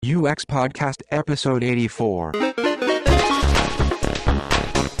UX Podcast Episode 84.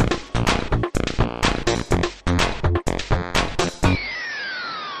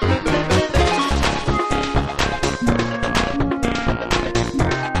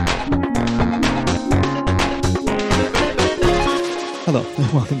 Hello,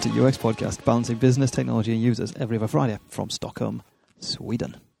 and welcome to UX Podcast, balancing business, technology and users every other Friday from Stockholm,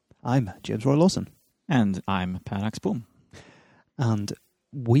 Sweden. I'm James Roy Lawson. And I'm Per Axbom. And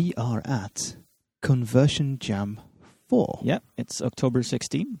we are at Conversion Jam 4. Yep, it's October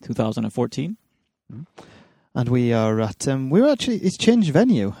 16, 2014. And we are at, it's changed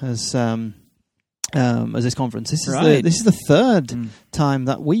venue as this conference. This is the third time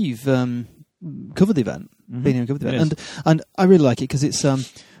that we've covered the event. Been here and covered the event. And I really like it because it's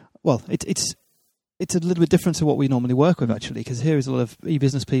it's a little bit different to what we normally work with, actually, because here is a lot of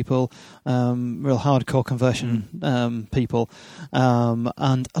e-business people, real hardcore conversion people,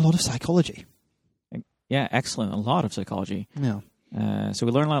 and a lot of psychology. Yeah, excellent. A lot of psychology. Yeah. So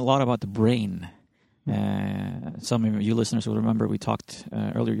we learned a lot about the brain. Some of you listeners will remember we talked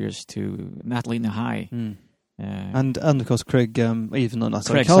earlier years to Natalie Nahai. And of course Craig, even though not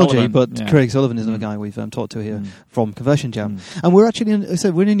Craig psychology, Sullivan, but Craig Sullivan is another guy we've talked to here from Conversion Jam. And we're actually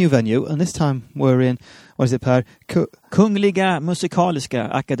we're in a new venue, and this time we're in, what is it, Per? Kungliga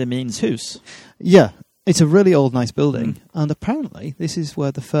Musikaliska Akademins hus. Yeah, it's a really old, nice building, and apparently this is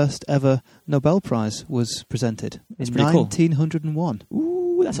where the first ever Nobel Prize was presented in 1901. Cool.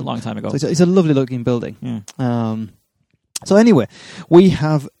 Ooh, that's a long time ago. So it's a lovely looking building. Yeah. So anyway, we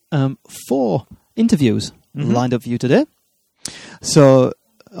have 4 interviews lined up for you today. So,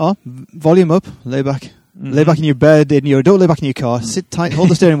 volume up, lay back in your bed, don't lay back in your car, sit tight, hold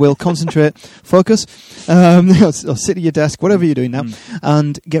the steering wheel, concentrate, focus, or sit at your desk, whatever you're doing now,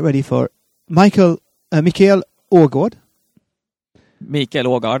 and get ready for Mikael Ågård. Mikael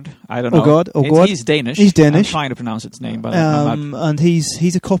Ågård, I don't know. Ågård. He's Danish. He's Danish. I'm trying to pronounce its name, but and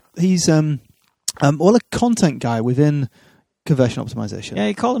he's a content guy within conversion optimization. Yeah,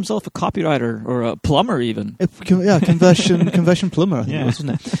 he called himself a copywriter or a plumber, even. Conversion plumber, I think it was,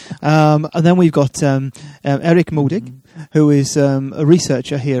 wasn't it? And then we've got Erik Modig, who is a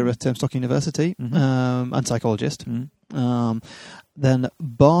researcher here at Stockholm University and psychologist. Then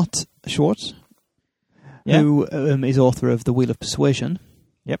Bart Schwartz, who is author of The Wheel of Persuasion.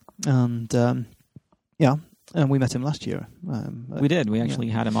 Yep. And and we met him last year. We did. We actually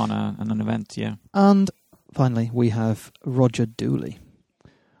had him on an event. Yeah. And finally, we have Roger Dooley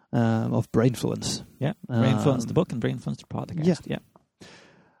of Brainfluence. Yeah, Brainfluence the book and Brainfluence the podcast. Yeah.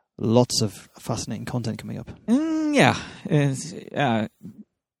 Lots of fascinating content coming up.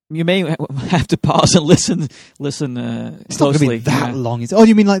 You may have to pause and listen it's closely. It's not going to be that long. Oh,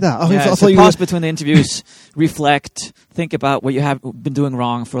 you mean like that? I thought you pause between the interviews, reflect, think about what you have been doing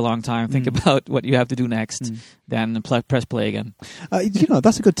wrong for a long time, think about what you have to do next, then press play again.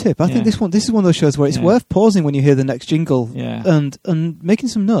 That's a good tip. I think this is one of those shows where it's worth pausing when you hear the next jingle and making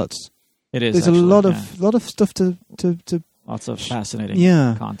some notes. It is. There's actually, a lot of stuff to lots of fascinating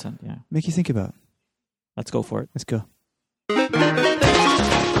content. Yeah, make you think about. Let's go for it. Let's go.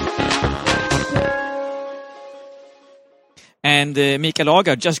 And Mikael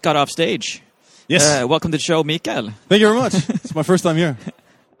Ågård just got off stage. Yes. Welcome to the show, Mikael. Thank you very much. It's my first time here.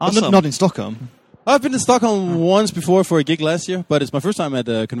 Awesome. Not in Stockholm. I've been to Stockholm once before for a gig last year, but it's my first time at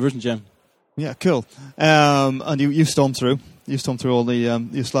Conversion Jam. Yeah, cool. And you stormed through. You stormed through all the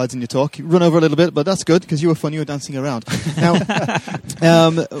your slides and your talk. You run over a little bit, but that's good because you were fun. You were dancing around. Now,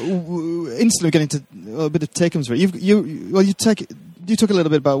 instantly getting to a bit of take-homes. You talk a little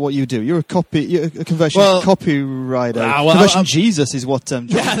bit about what you do. You're a conversion copywriter. Conversion Jesus is what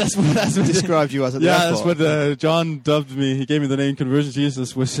that's what described you as at the airport. That's what John dubbed me. He gave me the name Conversion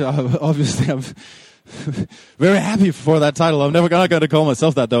Jesus, which obviously I'm very happy for that title. I'm never going to call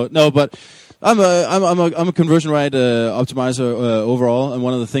myself that though. No, but I'm a conversion rate optimizer overall, and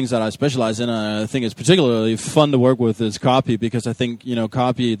one of the things that I specialize in, and I think it's particularly fun to work with, is copy, because I think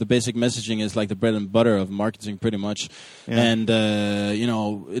copy, the basic messaging is like the bread and butter of marketing, pretty much. Yeah. And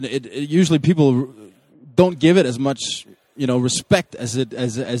it usually people don't give it as much respect as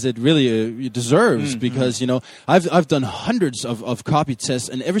it really deserves, because I've done hundreds of copy tests,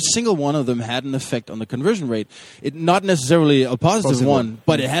 and every single one of them had an effect on the conversion rate. It not necessarily a positive one,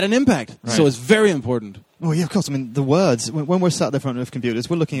 but it had an impact. Right. So it's very important. Oh yeah, of course. I mean, the words. When we're sat there in front of computers,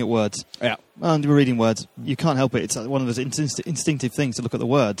 we're looking at words. Yeah, and we're reading words. You can't help it. It's one of those instinctive things to look at the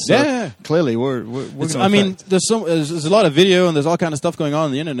words. So yeah. Clearly, we're I mean, there's a lot of video and there's all kind of stuff going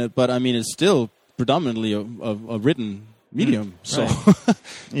on the internet, but I mean, it's still predominantly a written medium. So right.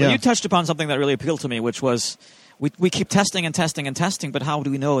 Well, you touched upon something that really appealed to me, which was we keep testing and testing and testing, but how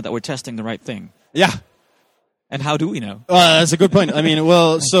do we know that we're testing the right thing? Yeah. And how do we know? That's a good point. I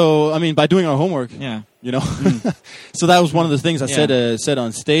mean, by doing our homework. Yeah. You know, so that was one of the things I Yeah. said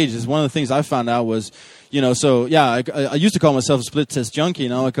on stage. Is one of the things I found out was, you know, so yeah, I used to call myself a split test junkie.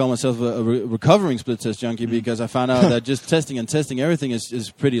 Now I call myself a recovering split test junkie because I found out that just testing everything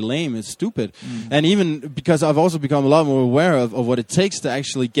is pretty lame. It's stupid, and even because I've also become a lot more aware of what it takes to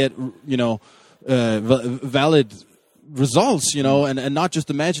actually get, you know, valid results, you know, and not just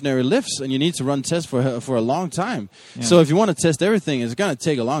imaginary lifts, and you need to run tests for a long time. Yeah. So if you want to test everything, it's going to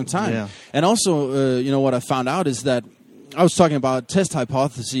take a long time. Yeah. And also, you know, what I found out is that I was talking about test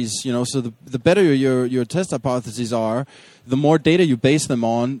hypotheses, you know, so the better your test hypotheses are, the more data you base them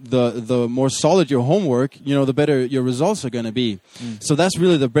on, the more solid your homework, you know, the better your results are going to be. So that's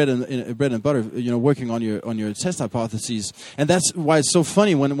really the bread and butter, you know, working on your test hypotheses. And that's why it's so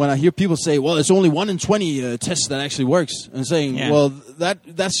funny when I hear people say, well, it's only 1 in 20 tests that actually works, and saying, well,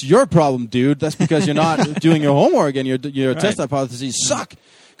 that's your problem, dude. That's because you're not doing your homework, and your test hypotheses suck.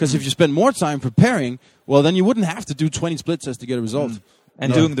 Because if you spend more time preparing, well, then you wouldn't have to do 20 split tests to get a result.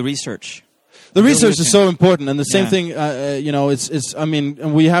 And doing the research. The research is so important, and the same Yeah. thing, you know, it's. I mean,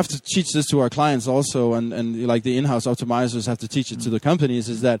 and we have to teach this to our clients also, and like the in-house optimizers have to teach it to the companies.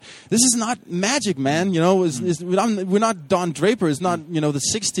 Is that this is not magic, man? You know, we're not Don Draper. It's not, you know, the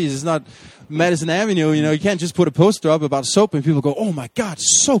 '60s. It's not Madison Avenue. You know, you can't just put a poster up about soap and people go, "Oh my God,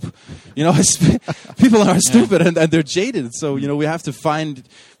 soap!" You know, people are stupid and they're jaded. So you know, we have to find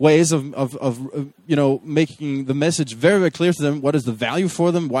ways of you know, making the message very, very clear to them. What is the value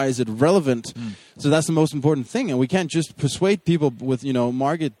for them? Why is it relevant? So that's the most important thing, and we can't just persuade people with, you know,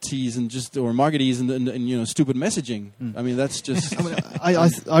 marketees or marketees and you know, stupid messaging. I mean, that's just.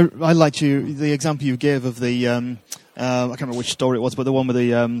 I liked the example you gave of the I can't remember which story it was, but the one with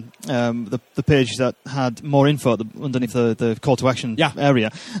the page that had more info underneath the call to action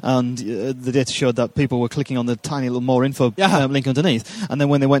area, and the data showed that people were clicking on the tiny little more info link underneath, and then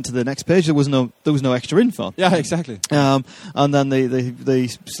when they went to the next page, there was no extra info. Yeah, exactly. And then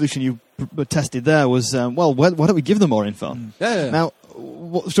the solution you tested there was, well, why don't we give them more info? Yeah. Now,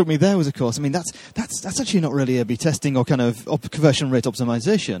 what struck me there was, of course, I mean, that's actually not really A/B testing or kind of conversion rate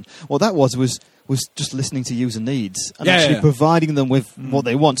optimization. What that was just listening to user needs and actually providing them with what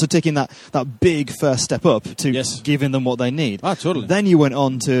they want. So taking that big first step up to giving them what they need. Ah, totally. Then you went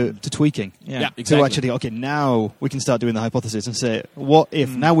on to tweaking. Yeah, exactly. So actually, okay, now we can start doing the hypothesis and say, what if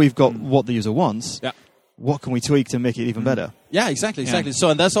now we've got what the user wants? Yeah. What can we tweak to make it even better? Yeah, exactly. Yeah.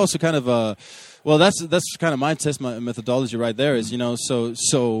 So, and that's also kind of that's kind of my test methodology right there. Is, you know, so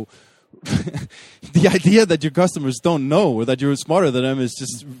the idea that your customers don't know or that you're smarter than them is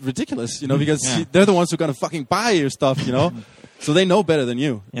just ridiculous. You know, because they're the ones who are gonna fucking buy your stuff. You know. So they know better than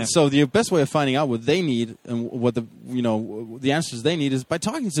you. Yeah. So the best way of finding out what they need and what the answers they need is by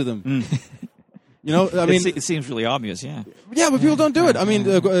talking to them. You know, I mean, it seems really obvious, yeah. Yeah, but people don't do it. I mean,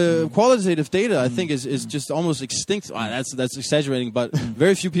 qualitative data, I think, is just almost extinct. That's exaggerating, but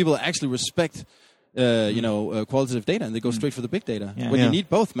very few people actually respect, qualitative data, and they go straight for the big data. Yeah. When you need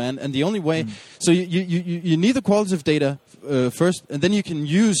both, man, and the only way, so you need the qualitative data first, and then you can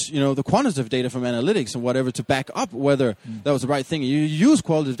use, you know, the quantitative data from analytics and whatever to back up whether that was the right thing. You use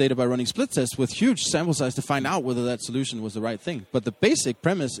qualitative data by running split tests with huge sample size to find out whether that solution was the right thing. But the basic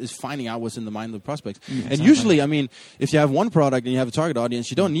premise is finding out what's in the mind of the prospects. And usually, I mean, if you have one product and you have a target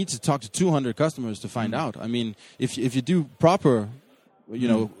audience, you don't need to talk to 200 customers to find out. I mean, if you do proper, you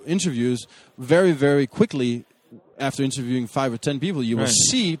know, interviews, very, very quickly, after interviewing 5 or 10 people, you will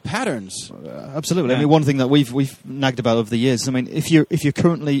see patterns. Absolutely. Yeah. I mean, one thing that we've nagged about over the years. I mean, if you're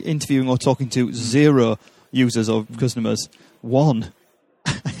currently interviewing or talking to 0 users or customers, 1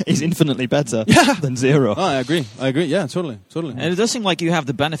 is infinitely better than 0. Oh, I agree. Yeah, totally. And it does seem like you have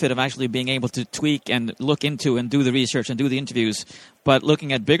the benefit of actually being able to tweak and look into and do the research and do the interviews. But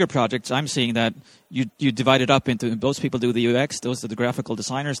looking at bigger projects, I'm seeing that you divide it up into those people do the UX, those are the graphical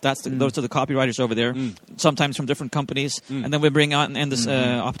designers, those are the copywriters over there, sometimes from different companies, and then we bring on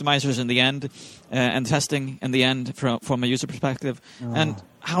optimizers in the end, and testing in the end from a user perspective. And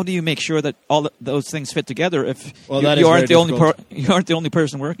how do you make sure that all those things fit together if you aren't the only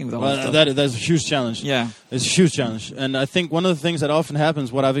person working with all that stuff? That's a huge challenge. Yeah, it's a huge challenge, and I think one of the things that often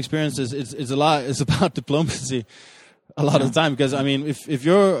happens, what I've experienced, is it's about diplomacy. A lot of the time, because I mean, if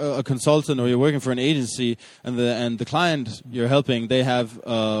you're a consultant or you're working for an agency and the client you're helping, they have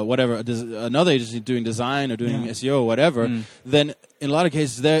another agency doing design or doing SEO or whatever, then in a lot of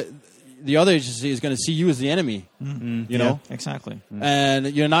cases the other agency is going to see you as the enemy. You know, exactly, and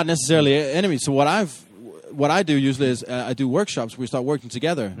you're not necessarily an enemy. So what I've what I do usually is I do workshops. We start working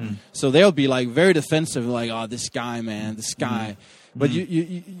together. So they'll be like very defensive, like, "Oh, this guy, man, this guy." But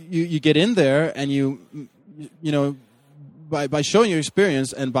you get in there and you know. By showing your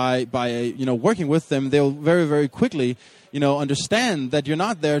experience and by working with them, they'll very, very quickly understand that you're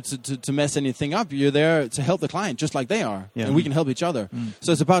not there to mess anything up. You're there to help the client, just like they are, and we can help each other.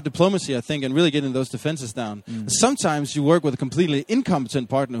 So it's about diplomacy, I think, and really getting those defenses down. Sometimes you work with a completely incompetent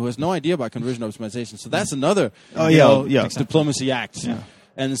partner who has no idea about conversion optimization. So that's another diplomacy act. Yeah.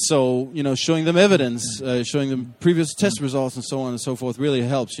 And so, showing them evidence, showing them previous test results, and so on and so forth, really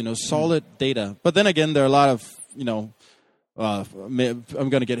helps. Solid data. But then again, there are a lot of I'm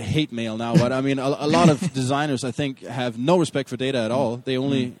going to get hate mail now, but I mean, a lot of designers, I think, have no respect for data at all. They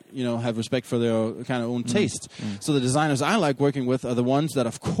only, have respect for their kind of own taste. So the designers I like working with are the ones that,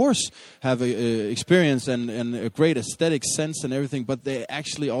 of course, have experience and a great aesthetic sense and everything, but they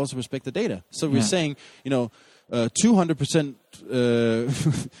actually also respect the data. So we're saying, 200%,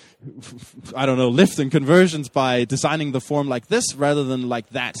 lift in conversions by designing the form like this rather than like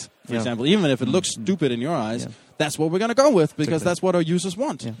that, for example. Even if it looks stupid in your eyes, that's what we're going to go with because that's what our users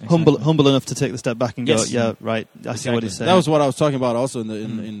want. Yeah. Humble enough to take the step back and go, yeah, right, I see what he's saying. That was what I was talking about also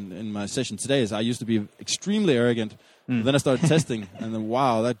in my session today. Is I used to be extremely arrogant. Then I started testing, and then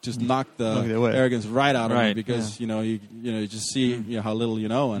that just knocked the arrogance right out of me because you just see how little you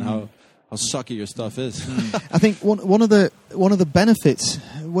know and how sucky your stuff is. I think one of the benefits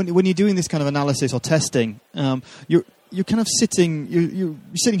when you're doing this kind of analysis or testing, you're kind of sitting you're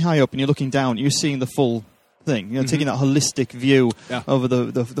sitting high up and you're looking down. You're seeing the full thing, taking that holistic view over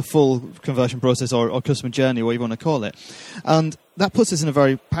the full conversion process or customer journey, whatever you want to call it, and that puts us in a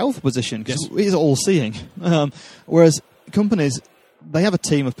very powerful position because it is all seeing. Whereas companies, they have a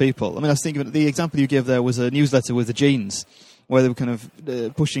team of people. I mean, I was thinking the example you gave there was a newsletter with the jeans, where they were kind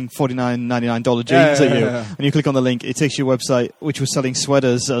of pushing $49.99 jeans at you, and you click on the link, it takes you a website which was selling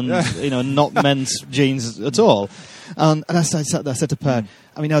sweaters and not men's jeans at all. And I sat there, I said to Per,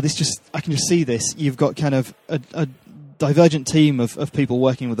 I mean, now I can just see this. You've got kind of a divergent team of people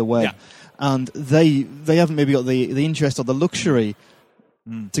working with the web, and they haven't maybe got the interest or the luxury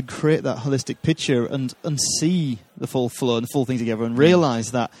to create that holistic picture and see the full flow and the full thing together and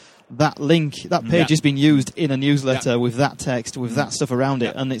realize that link, that page is being used in a newsletter with that text, with that stuff around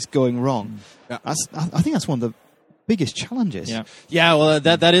it, and it's going wrong. I think that's one of the biggest challenges. Well,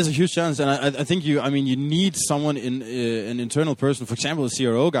 that is a huge challenge, and I think you need someone an internal person, for example, a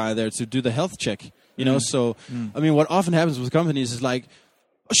CRO guy there to do the health check. So I mean, what often happens with companies is like,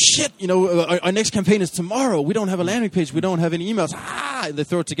 oh shit, our next campaign is tomorrow. We don't have a landing page. We don't have any emails. They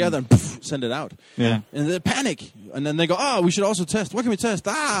throw it together and send it out. And they panic, and then they go, we should also test. What can we test?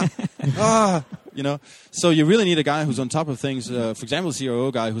 So you really need a guy who's on top of things. For example, a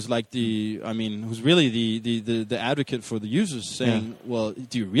CRO guy who's like who's really the advocate for the users, saying, well,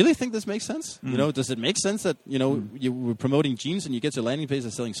 do you really think this makes sense? Does it make sense that you were promoting jeans and you get to a landing page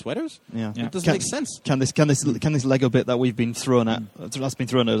that's selling sweaters? It doesn't make sense. Can this Lego bit that we've been thrown at, that's been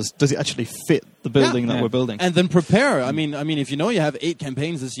thrown at us, does it actually fit the building that we're building? And then prepare. I mean, if you have 8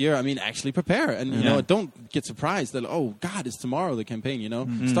 campaigns this year, actually prepare, and don't get surprised that oh God, it's tomorrow the campaign.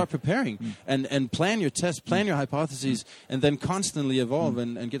 Start preparing and plan your tests, plan your hypotheses, and then constantly evolve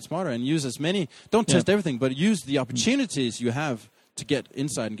and get smarter and use as many. Don't test everything, but use the opportunities you have to get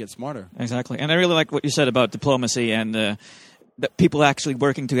insight and get smarter. Exactly, and I really like what you said about diplomacy and that people actually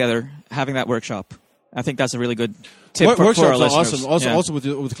working together, having that workshop. I think that's a really good tip for our listeners. Are awesome. Also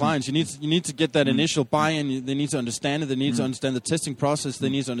with clients, you need to get that initial buy-in. They need to understand it. They need to understand the testing process. They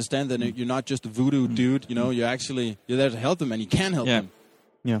need to understand that you're not just a voodoo dude. You're there to help them, and you can help them.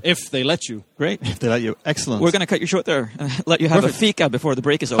 Yeah. If they let you. Great. If they let you. Excellent. We're going to cut you short there and let you have a fika before the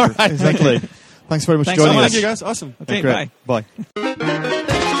break is over. Right. Exactly. Thanks very much for joining us. Thank you, guys. Awesome. Okay, bye.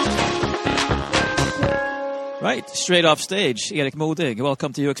 Right, straight off stage, Erik Modig.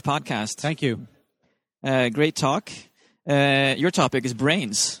 Welcome to UX Podcast. Thank you. Great talk. Your topic is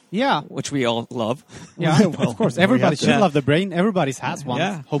brains. Yeah. Which we all love. Yeah, of course. Everybody should love the brain. Everybody has one,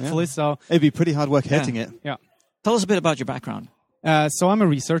 hopefully. So it'd be pretty hard work hitting it. Yeah. Tell us a bit about your background. So I'm a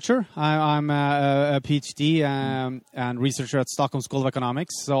researcher. I'm a PhD and researcher at Stockholm School of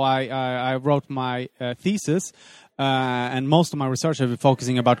Economics. So I wrote my thesis, and most of my research has been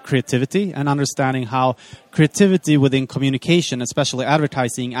focusing about creativity and understanding how creativity within communication, especially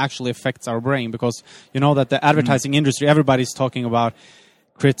advertising, actually affects our brain. Because you know that the advertising industry, everybody's talking about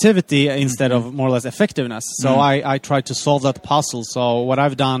creativity instead of more or less effectiveness. So I tried to solve that puzzle. So what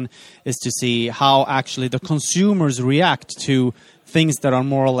I've done is to see how actually the consumers react to things that are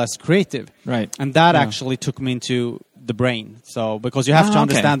more or less creative. Right. And that actually took me into the brain. So because you have to okay.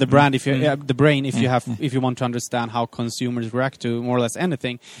 understand the brand if you the brain if you want to understand how consumers react to more or less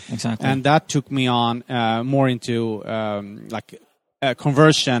anything. Exactly. And that took me on more into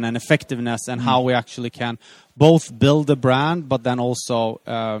conversion and effectiveness and how we actually can both build a brand, but then also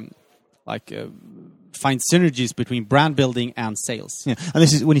find synergies between brand building and sales. Yeah, and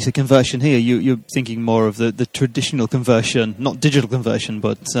this is when you say conversion here, you're thinking more of the traditional conversion, not digital conversion,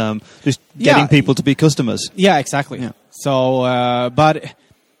 but just getting people to be customers. Yeah, exactly. Yeah. So, but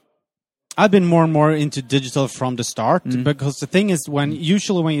I've been more and more into digital from the start because the thing is,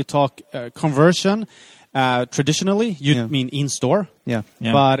 usually when you talk conversion, traditionally you mean in store. Yeah.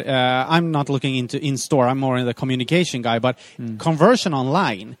 But I'm not looking into in store. I'm more in the communication guy. But conversion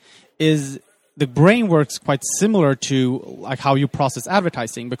online is. The brain works quite similar to like how you process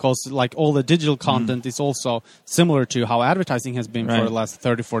advertising, because like all the digital content is also similar to how advertising has been for the last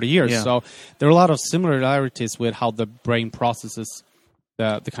 30, 40 years. Yeah. So there are a lot of similarities with how the brain processes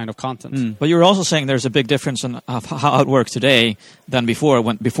the kind of content. But you were also saying there's a big difference in how it works today than before,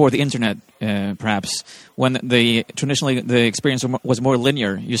 before the internet, perhaps, when traditionally the experience was more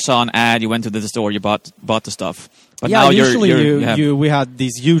linear. You saw an ad, you went to the store, you bought the stuff. But now usually we had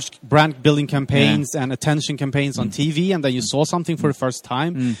these huge brand building campaigns and attention campaigns on TV, and then you saw something for the first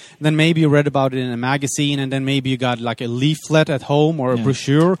time. Then maybe you read about it in a magazine, and then maybe you got like a leaflet at home or a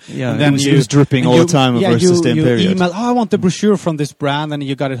brochure. Yeah, and then it was dripping all the time over a sustained period. You email, I want the brochure from this brand, and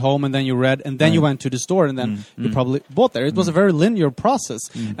you got it home, and then you read, and then you went to the store, and then you probably bought there. It was a very linear process,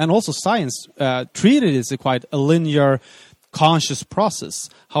 and also science treated it as quite a linear, conscious process.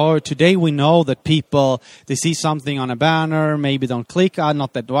 However, today we know that people, they see something on a banner, maybe don't click,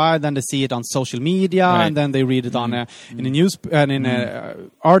 not that why, then they see it on social media, and then they read it on in a news in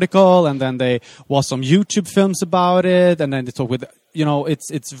an article, and then they watch some YouTube films about it, and then they talk with,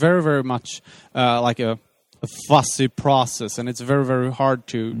 it's very, very much like a fussy process, and it's very, very hard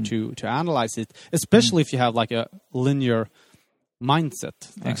to analyze it, especially if you have like a linear mindset.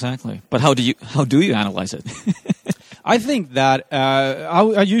 Exactly. But how do you analyze it? I think that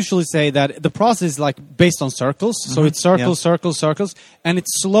I usually say that the process is like based on circles. So it's circles, and it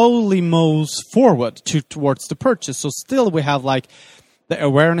slowly moves forward towards the purchase. So still we have like the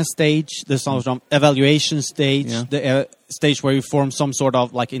awareness stage, the sort of evaluation stage, the stage where you form some sort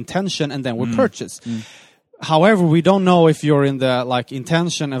of like intention, and then we purchase. However, we don't know if you're in the like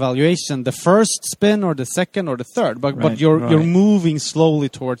intention evaluation, the first spin or the second or the third, but you're moving slowly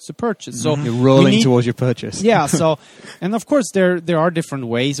towards the purchase. So you're rolling towards your purchase. Yeah. So, and of course there are different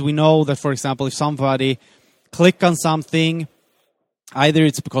ways. We know that, for example, if somebody click on something, either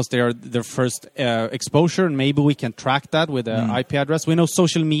it's because they are their first exposure, and maybe we can track that with an IP address. We know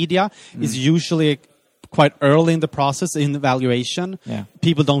social media is usually quite early in the process, in evaluation. Yeah.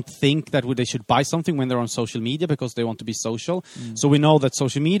 People don't think that they should buy something when they're on social media because they want to be social. So we know that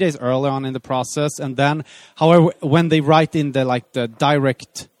social media is early on in the process. And then, however, when they write in the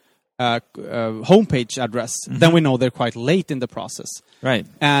direct homepage address, then we know they're quite late in the process. Right.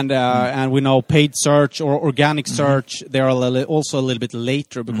 And we know paid search or organic search, they are also a little bit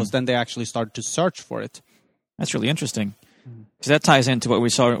later, because then they actually start to search for it. That's really interesting. Because that ties into what we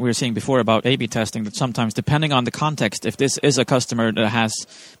were seeing before about A/B testing, that sometimes, depending on the context, if this is a customer that has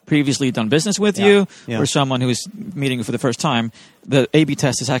previously done business with you, or someone who's meeting you for the first time, the A/B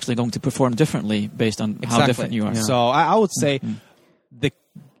test is actually going to perform differently based on how different you are. Yeah. So I would say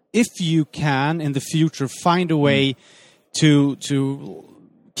if you can, in the future, find a way to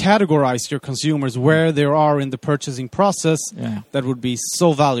categorize your consumers where they are in the purchasing process, that would be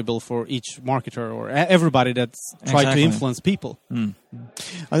so valuable for each marketer or everybody that's trying to influence people.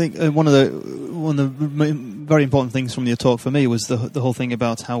 I think one of the very important things from your talk for me was the whole thing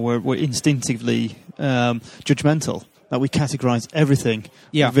about how we're instinctively judgmental, that we categorize everything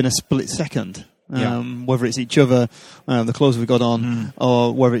within a split second. Whether it's each other, the clothes we've got on,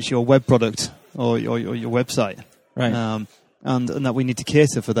 or whether it's your web product or your website. Right. And that we need to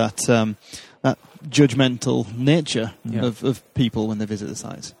cater for that judgmental nature of people when they visit the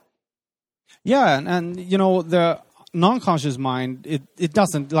sites. Yeah, and the non-conscious mind, it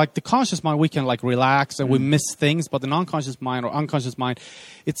doesn't, like the conscious mind, we can like relax and we miss things, but the non-conscious mind or unconscious mind,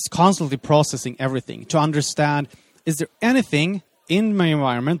 it's constantly processing everything to understand, is there anything in my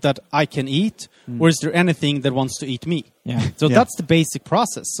environment that I can eat, or is there anything that wants to eat me? So that's the basic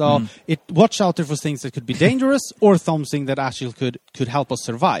process. So watch out for things that could be dangerous or something that actually could help us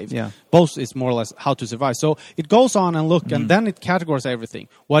survive. Both is more or less how to survive. So it goes on and look, and then it categorizes everything.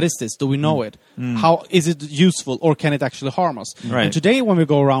 What is this? Do we know it? How is it useful, or can it actually harm us? Right. And today when we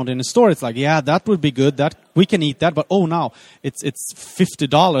go around in a store, it's like, that would be good. That we can eat that, but no, it's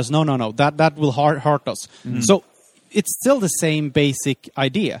 $50. No, that will hurt us. So it's still the same basic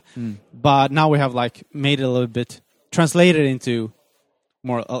idea, but now we have like made it a little bit translated into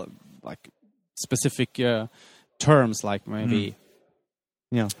more like specific terms, like maybe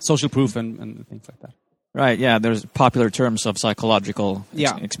social proof and things like that. Right, yeah, there's popular terms of psychological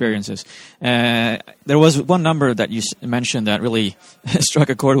experiences. There was one number that you mentioned that really struck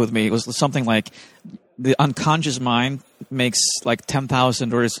a chord with me. It was something like the unconscious mind makes like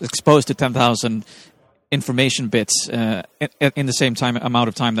 10,000 or is exposed to 10,000 information bits in the same amount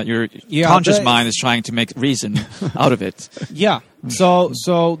of time that your conscious mind is trying to make reason out of it. Yeah.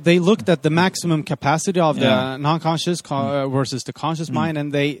 So they looked at the maximum capacity of the non-conscious versus the conscious mind,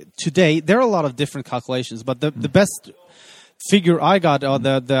 and today there are a lot of different calculations, but the best figure I got, or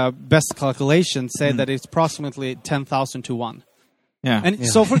the best calculation, say that it's approximately 10,000 to 1. Yeah. And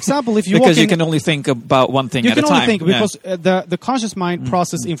so, for example, if you because you can only think about one thing at a time. You can only think because the conscious mind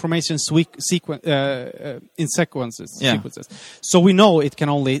processes information in sequences. So we know it can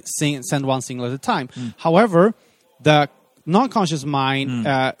only send one signal at a time. However, the non-conscious mind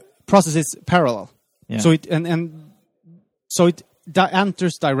processes parallel. Yeah. So it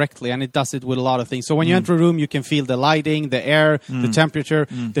enters directly, and it does it with a lot of things. So when you enter a room, you can feel the lighting, the air, the temperature,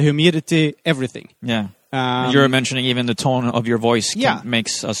 the humidity, everything. Yeah. You're mentioning even the tone of your voice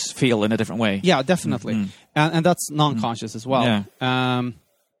makes us feel in a different way. Yeah, definitely. And that's non-conscious as well. Yeah.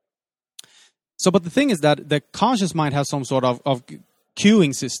 But the thing is that the conscious mind has some sort of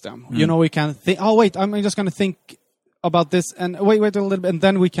queuing system. You know, we can think, oh, wait, I'm just going to think about this, and wait a little bit, and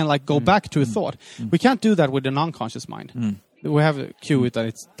then we can like go back to a thought. We can't do that with the non-conscious mind. We have to cue it that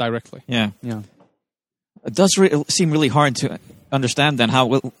it's directly. Yeah. It does seem really hard to understand then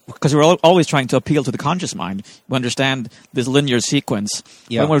because we're always trying to appeal to the conscious mind. We understand this linear sequence.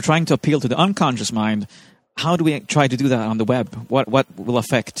 When we're trying to appeal to the unconscious mind, how do we try to do that on the web? What will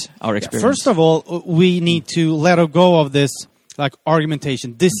affect our experience? First of all, we need to let go of this like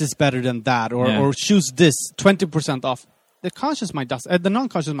argumentation. This is better than that, or choose this 20% off. The conscious mind the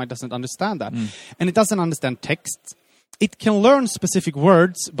non-conscious mind doesn't understand that, and it doesn't understand text. It can learn specific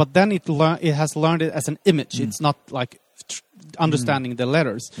words, but then it has learned it as an image. It's not like understanding the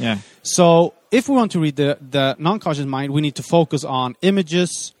letters. Yeah. So if we want to read the non-conscious mind, we need to focus on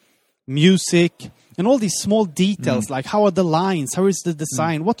images, music, and all these small details, like how are the lines, how is the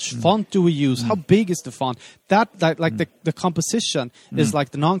design, what font do we use, how big is the font. The composition is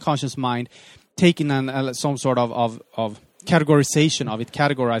like the non-conscious mind taking some sort of categorization of it,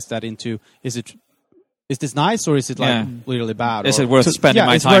 categorize that into, is this nice, or is it like really bad? Is it worth spending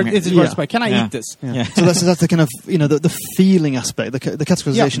my time? Is it worth spending? Can I eat this? Yeah. So that's the kind of the feeling aspect, the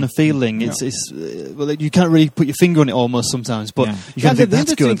categorization of feeling. It's well, you can't really put your finger on it almost sometimes, but you can think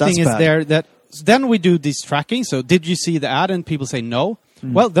that's good. That's bad. The interesting thing is there that then we do this tracking. So did you see the ad? And people say no.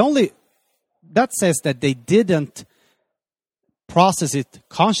 Well, that says that they didn't process it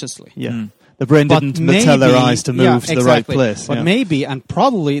consciously. Yeah. The brain didn't tell their eyes to move to the right place. But maybe, and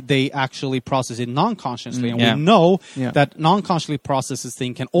probably, they actually process it non-consciously. And we know that non-consciously processed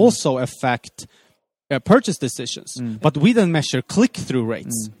thing can also affect purchase decisions. But we then measure click-through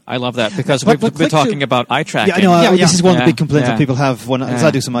rates. I love that, because we've been talking about eye tracking. Yeah, I know. This is one of the big complaints that people have as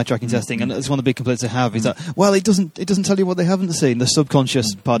I do some eye tracking testing, and it's one of the big complaints they have is that, well, it doesn't tell you what they haven't seen, the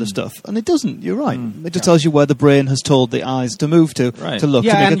subconscious part of stuff. And it doesn't. You're right. It just tells you where the brain has told the eyes to move to look, to make and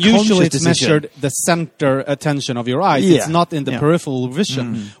a conscious usually it's decision. measured the center attention of your eyes. It's not in the peripheral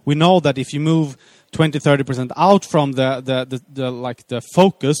vision. We know that if you move 20-30% out from the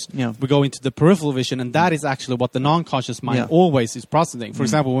focus, we go into the peripheral vision, and that is actually what the non-conscious mind always is processing. For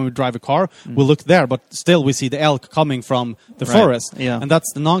example, when we drive a car, we look there, but still we see the elk coming from the forest, and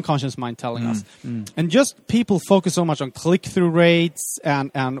that's the non-conscious mind telling us. And just people focus so much on click-through rates,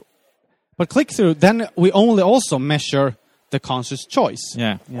 but click-through, then we only also measure the conscious choice.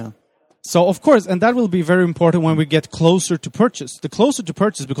 So, of course, and that will be very important when we get closer to purchase. The closer to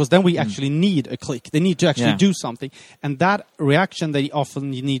purchase, because then we actually need a click. They need to actually do something. And that reaction, they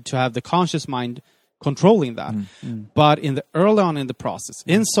often need to have the conscious mind controlling that. But early on in the process,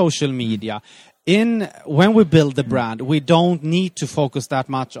 in social media, when we build the brand, we don't need to focus that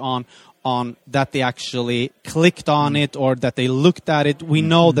much on that they actually clicked on it or that they looked at it. We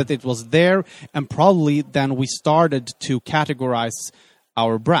know that it was there, and probably then we started to categorize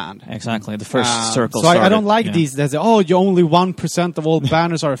our brand. Exactly. The first circle So started. I don't like these that say, only 1% of all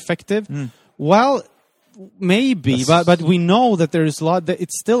banners are effective. Well, maybe, but we know that there is a lot, that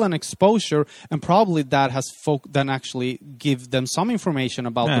it's still an exposure, and probably that has then actually give them some information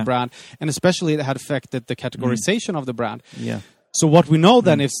about the brand, and especially it had affected the categorization of the brand. So what we know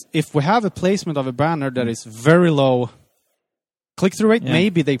then is if we have a placement of a banner that is very low click-through rate,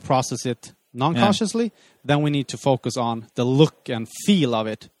 maybe they process it non-consciously, then we need to focus on the look and feel of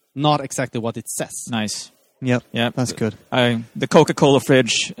it, not exactly what it says. Nice. Yep. Yeah, That's good. The Coca-Cola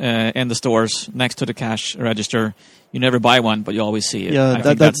fridge in the stores next to the cash register. You never buy one, but you always see it. Yeah, I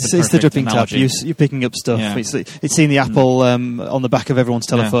think it's the perfect dripping analogy. tap. You're picking up stuff. Yeah. It's seeing the Apple on the back of everyone's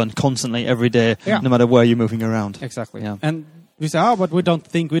telephone constantly, every day, Yeah. no matter where you're moving around. Exactly. Yeah. And we say, but we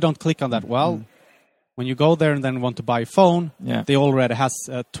don't click on that. Well, when you go there and then want to buy a phone, they already has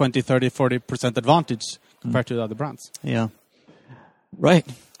a 20, 30, 40% advantage compared to the other brands. Yeah. Right.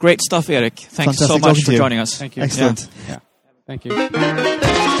 Great stuff, Erik. Thanks Fantastic so much talking for to you. joining us. Thank you. Excellent. Yeah. Thank you.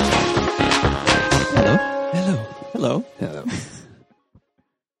 Hello.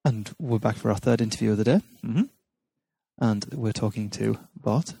 And we're back for our third interview of the day. Mm-hmm. And we're talking to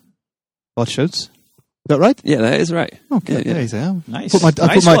Bart Schultz. Is that right? Yeah, that is right. Okay, Yeah. there you are. Nice. I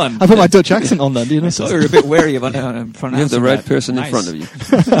put my Dutch accent on then. Do you know? So you're a bit wary of pronouncing You have the right that. person Nice. in front of you.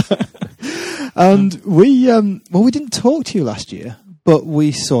 And we didn't talk to you last year, but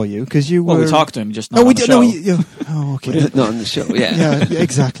we saw you because you were. Well, we talked to him, just not No, on we the did. show. Oh, okay. Not on the show, yeah. Yeah,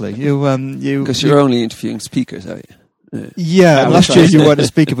 exactly. You Because you're only interviewing speakers, are you? Yeah, we last tried. year you weren't a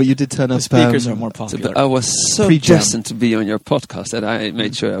speaker, but you did turn up. The speakers are more So, popular. but I was so Pre-jam. destined to be on your podcast that I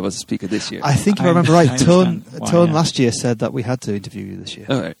made sure I was a speaker this year. I think if I I remember right, understand Tone why, yeah. last year said that we had to interview you this year.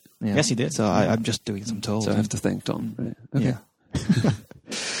 All right. Yeah. Yes, he did. So I'm just doing some told. So I have to thank Tom. Right. Okay.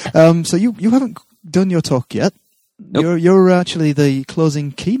 Yeah. So you haven't done your talk yet. Nope. You're actually the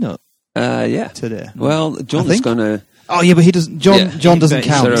closing keynote Yeah. today. Well, John I is think. going to Oh yeah, but he doesn't. John Yeah. doesn't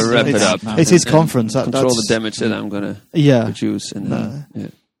He's count. sort of wrap it it's, up. It's his and conference. control That's the damage that I'm going to Yeah. produce. And yeah.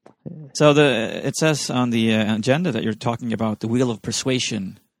 So it says on the agenda that you're talking about the Wheel of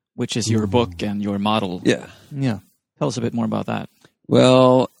Persuasion, which is your book and your model. Yeah. Yeah. Tell us a bit more about that.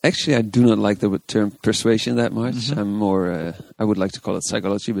 Well, actually, I do not like the term persuasion that much. Mm-hmm. I'm more, I would like to call it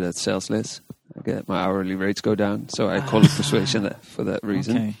psychology, but that sells less. I get my hourly rates go down, so I call it persuasion for that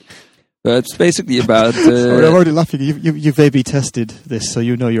reason. Okay. But it's basically about... Sorry, I'm already laughing. You've A/B tested this, so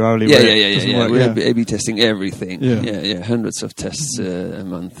you know your hourly rate doesn't work. We're A/B testing everything. Yeah. Hundreds of tests a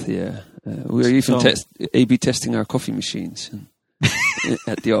month. Yeah, we're even A/B testing our coffee machines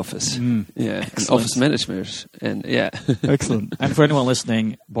at the office. Yeah, and office managers, and Excellent. And for anyone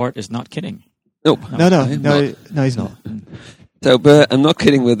listening, Bart is not kidding. Nope. No, he's not. So, but I'm not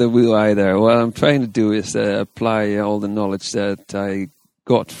kidding with the wheel either. What I'm trying to do is apply all the knowledge that I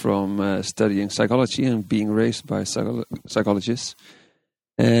got from studying psychology and being raised by psychologists,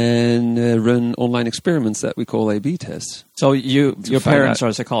 and run online experiments that we call A/B tests. So your find parents out.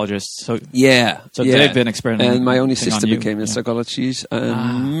 are psychologists. So Yeah. they've been experimenting. And my only on sister you. became a Yeah. psychologist.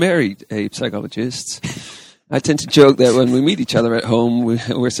 Married a psychologist. I tend to joke that when we meet each other at home,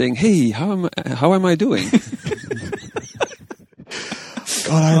 we're saying, "Hey, how am I doing?"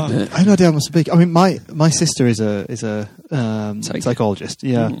 God, I have no idea how to speak. I mean, my sister is a psychologist.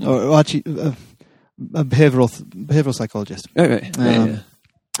 Yeah, or actually a behavioral psychologist. All right.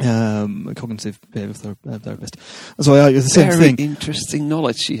 Cognitive behavioral therapist. So it's the same Very thing. interesting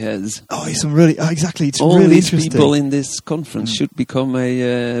knowledge she has. Oh, it's some really exactly. It's All really these interesting. people in this conference should become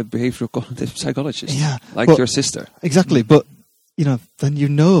a behavioral cognitive psychologist. Yeah, like but- your sister. Exactly, but then you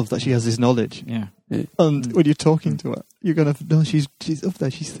know that she has this knowledge, Yeah. and when you're talking to her, you're gonna know she's up there.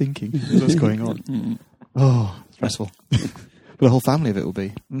 She's thinking what's going on. Oh, stressful. But the whole family of it will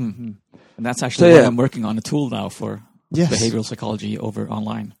be. Mm-hmm. And that's actually So, why yeah. I'm working on a tool now for Yes. behavioral psychology over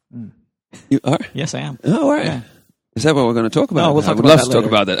online. You are? Yes, I am. Oh, all right. Yeah. Is that what we're going to talk about? No, we'll I talk would about love that to talk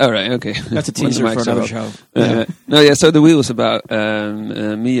later. about that. All right, okay. That's a When the teaser mics for are another up. show. No, yeah. So the wheel is about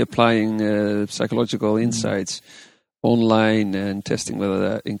me applying psychological insights online and testing whether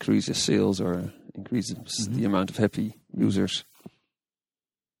that increases sales or increases the amount of happy users.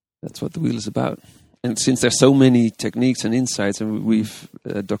 That's what the wheel is about. And since there's so many techniques and insights, and we've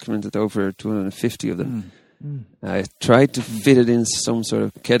documented over 250 of them, I tried to fit it in some sort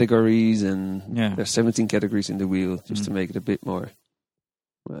of categories, and there's 17 categories in the wheel, just to make it a bit more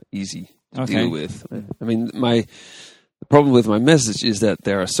easy to deal with. I mean, the problem with my message is that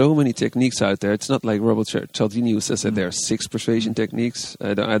there are so many techniques out there. It's not like Robert Cialdini who says that there are 6 persuasion techniques.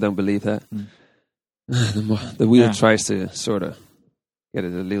 I don't believe that. The wheel tries to sort of get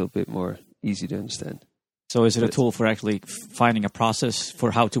it a little bit more easy to understand. So is it a tool for actually finding a process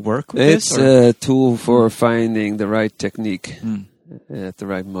for how to work with It's this? Or? a tool for finding the right technique at the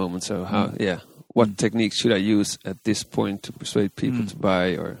right moment. So what technique should I use at this point to persuade people to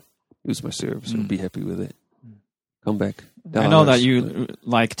buy or use my service or be happy with it? Come back. I know that you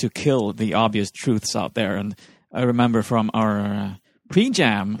like to kill the obvious truths out there, and I remember from our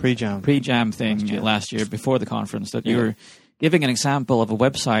pre-jam thing last year before the conference that you were giving an example of a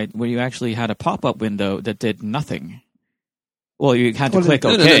website where you actually had a pop-up window that did nothing. Well, you had to click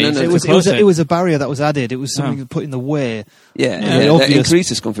no, OK. no, no, no. It was a barrier that was added. It was something you put in the way. That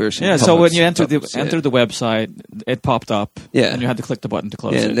increases conversion. Yeah, so when you entered the website, it popped up, Yeah. and you had to click the button to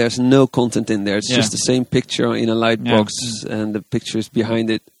close Yeah, it. and there's no content in there. It's Yeah. just the same picture in a light Yeah. box, and the picture is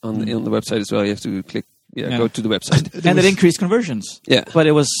behind it on the website as well. You have to click, go to the website. And it increased conversions. Yeah. But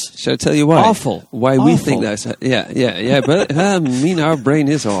it was Shall I tell you why? awful. Why we Awful. think that's... Yeah. But our brain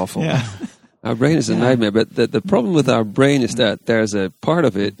is awful. Yeah. Our brain is a nightmare. But the problem with our brain is that there's a part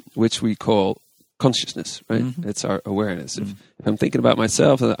of it which we call consciousness, right? It's our awareness. If I'm thinking about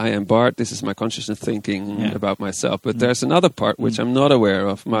myself, I am Bart, this is my consciousness thinking about myself. But there's another part which I'm not aware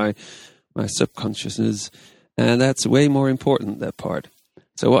of, my subconsciousness, and that's way more important, that part.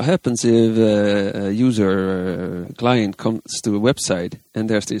 So what happens if a user or a client comes to a website and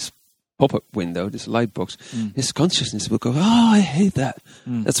there's this pop-up window, this light box, his consciousness will go, I hate that.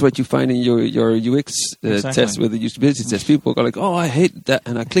 That's what you find in your UX test with the usability test. People go like, I hate that,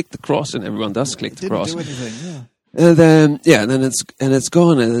 and I click the cross, and everyone does click the cross. Didn't do anything, And then it's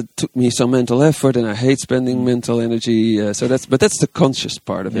gone, and it took me some mental effort, and I hate spending mental energy. But that's the conscious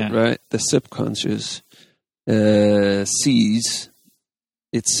part of it, right? The subconscious sees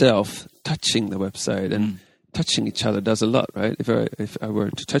itself touching the website, and touching each other does a lot, right? If I were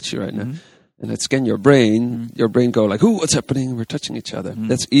to touch you right now and I'd scan your brain go like, "Ooh, what's happening?" We're touching each other.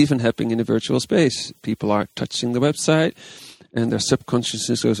 That's even happening in a virtual space. People are touching the website, and their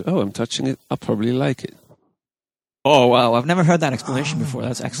subconsciousness goes, "Oh, I'm touching it. I'll probably like it." Oh, wow. I've never heard that explanation before.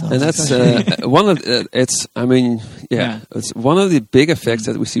 That's excellent. And that's one of it's one of the big effects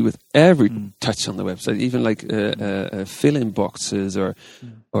that we see with every touch on the website, even like fill-in boxes or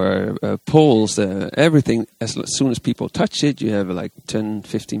polls, everything. As soon as people touch it, you have like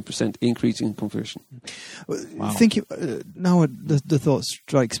 10-15% increase in conversion. Wow. Now the thought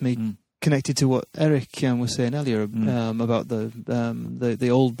strikes me, connected to what Eric was saying earlier about the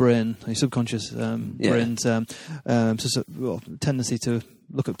old brain, the subconscious brain's tendency to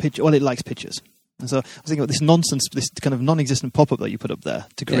look at pictures. Well, it likes pictures. And so I was thinking about this nonsense, this kind of non-existent pop-up that you put up there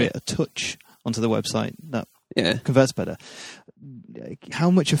to create a touch onto the website that converts better. How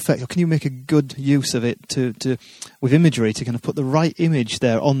much effect, or can you make a good use of it to with imagery to kind of put the right image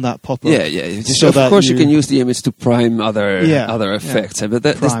there on that pop-up? So of course you can use the image to prime other effects, but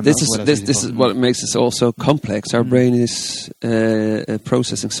this is what makes us all so complex. Our brain is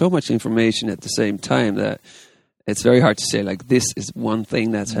processing so much information at the same time that it's very hard to say, like, this is one thing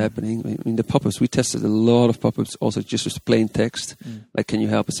that's happening. I mean, the pop-ups, we tested a lot of pop-ups also just with plain text. Like, can you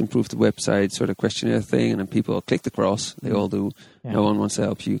help us improve the website, sort of questionnaire thing? And then people click the cross. They all do. Yeah. No one wants to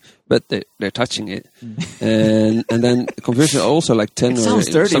help you. But they're touching it. And then conversion also like 10 or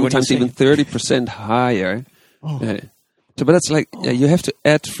sometimes even 30% higher. But that's like, you have to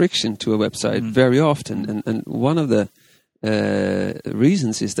add friction to a website very often. And one of the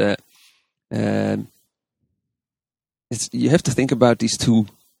reasons is that you have to think about these two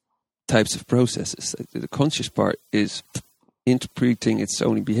types of processes. The conscious part is interpreting its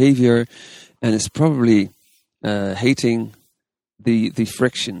own behavior, and it's probably hating the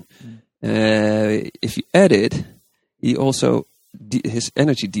friction. If you add it, he also his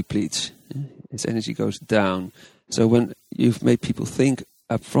energy depletes. His energy goes down. So when you've made people think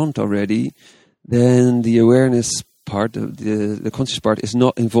up front already, then the awareness part, the conscious part, is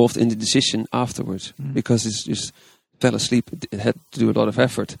not involved in the decision afterwards because it's just fell asleep. It had to do a lot of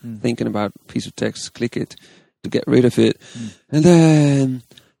effort thinking about a piece of text, click it to get rid of it. And then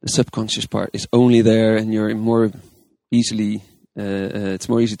the subconscious part is only there, and you're more easily, it's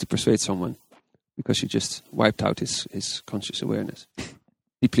more easy to persuade someone because you just wiped out his conscious awareness.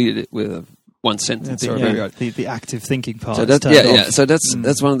 Depleted it with one sentence or the active thinking part. So so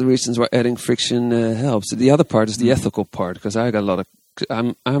that's one of the reasons why adding friction helps. The other part is the ethical part, because I got a lot of,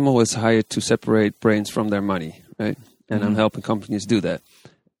 I'm always hired to separate brains from their money, right? And I'm helping companies do that.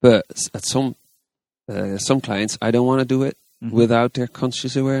 But at some clients, I don't want to do it without their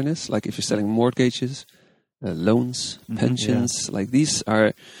conscious awareness. Like if you're selling mortgages, loans, pensions, like these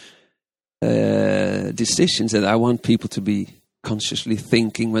are decisions that I want people to be consciously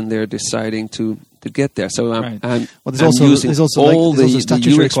thinking when they're deciding to get there. So I'm using all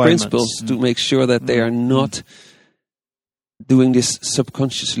the UX principles to make sure that they are not doing this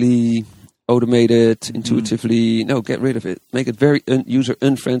subconsciously, automated, intuitively. No, get rid of it. Make it very user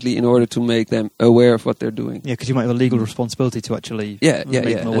unfriendly in order to make them aware of what they're doing. Yeah, because you might have a legal responsibility to actually make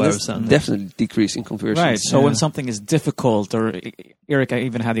them aware of something. Definitely decreasing conversion. Right. So when something is difficult or Eric, I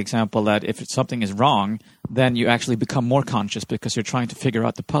even had the example that if something is wrong, then you actually become more conscious because you're trying to figure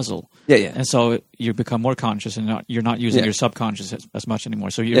out the puzzle. Yeah. And so you become more conscious, and you're not using your subconscious as much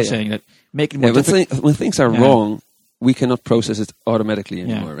anymore. So you're saying that make it more difficult. When things are wrong, we cannot process it automatically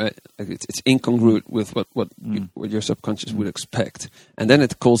anymore, right? Like it's incongruent with what your subconscious would expect, and then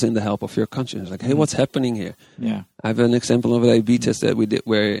it calls in the help of your consciousness. Like, hey, what's happening here? Yeah, I have an example of an A/B test that we did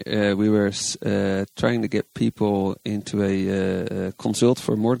where we were trying to get people into a consult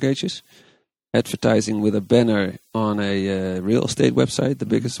for mortgages, advertising with a banner on a real estate website, the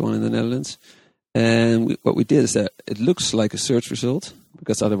biggest one in the Netherlands. And what we did is that it looks like a search result,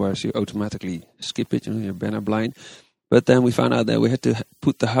 because otherwise you automatically skip it. You're banner blind. But then we found out that we had to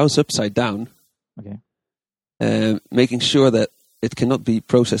put the house upside down, making sure that it cannot be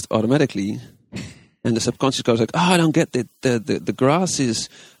processed automatically. And the subconscious goes like, I don't get it. The grass is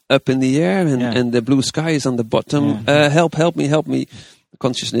up in the air and the blue sky is on the bottom. Help me. The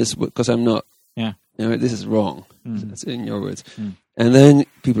consciousness, because I'm not. Yeah. This is wrong. That's in your words. And then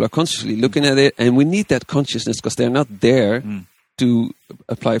people are consciously looking at it, and we need that consciousness because they're not there to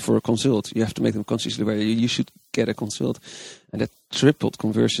apply for a consult. You have to make them consciously aware. You should get a consult. And that tripled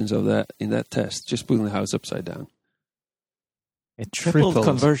conversions of that in that test, just putting the house upside down. It tripled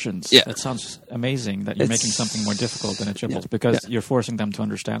conversions. Yeah. That sounds amazing that you're making something more difficult than it triples because you're forcing them to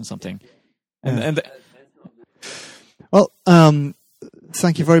understand something. Well,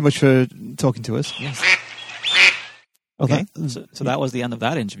 thank you very much for talking to us. Yes. Okay, so that was the end of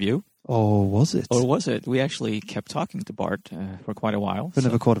that interview. Oh, was it? Or was it? We actually kept talking to Bart for quite a while. For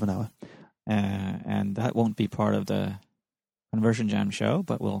another quarter of an hour. And that won't be part of the Conversion Jam show,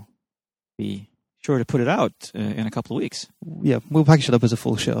 but we'll be sure to put it out in a couple of weeks. Yeah, we'll package it up as a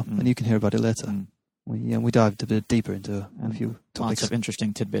full show, and you can hear about it later. We dived a bit deeper into a few topics. Lots of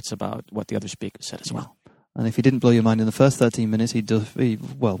interesting tidbits about what the other speakers said as well. And if he didn't blow your mind in the first 13 minutes, we do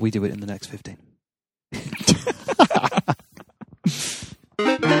it in the next 15.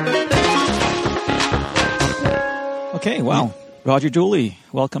 Okay, well, Roger Dooley,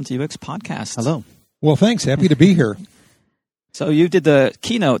 welcome to UX Podcast. Hello. Well, thanks. Happy to be here. So you did the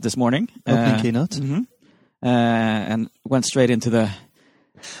keynote this morning. Opening keynote. And went straight into the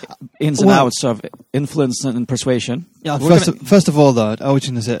ins and outs of influence and persuasion. Yeah, first of all, though, I was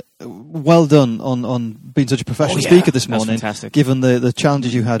going to say, well done on being such a professional speaker this morning. Fantastic. Given the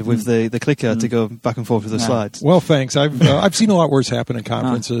challenges you had with the clicker to go back and forth with the slides. Well, thanks. I've seen a lot worse happen in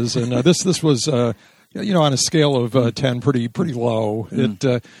conferences, and this was on a scale of 10, pretty low.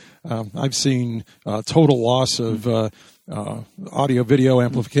 I've seen total loss of audio video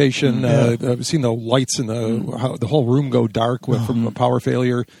amplification. I've seen the lights in the whole room go dark from a power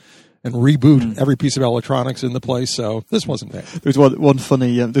failure, and reboot every piece of electronics in the place. So this wasn't bad. There was one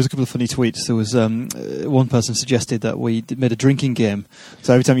funny. There was a couple of funny tweets. There was one person suggested that we made a drinking game.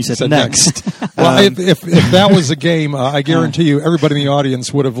 So every time you said next, well, if that was a game, I guarantee you, everybody in the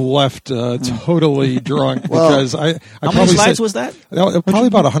audience would have left totally drunk. Because I how many slides was that? Probably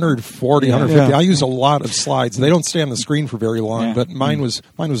about 140, 150. I use a lot of slides. They don't stay on the screen for very long, but mine was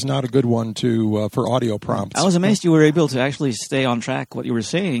not a good one for audio prompts. I was amazed you were able to actually stay on track. What you were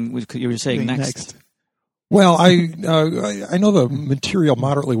saying. You were saying next. Well, I know the material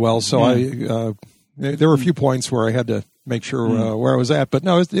moderately well, so there were a few points where I had to make sure where I was at, but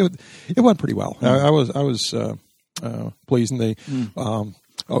no, it went pretty well. I was pleased, and the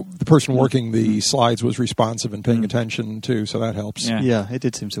person working the slides was responsive and paying attention too, so that helps. Yeah, it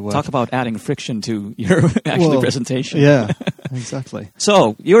did seem to work. Talk about adding friction to your presentation. Yeah, exactly.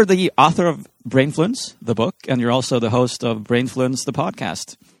 So you're the author of Brainfluence, the book, and you're also the host of Brainfluence, the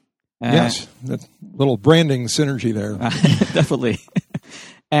podcast. Yes, that little branding synergy there. Definitely.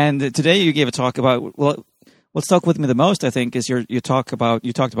 And today you gave a talk about, what stuck with me the most, I think, is you talked about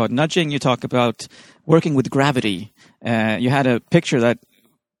nudging, you talk about working with gravity. You had a picture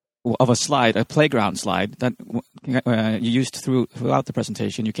of a slide, a playground slide that you used throughout the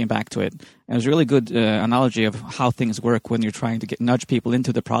presentation. You came back to it. And it was a really good analogy of how things work when you're trying to nudge people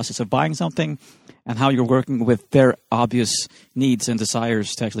into the process of buying something, and how you're working with their obvious needs and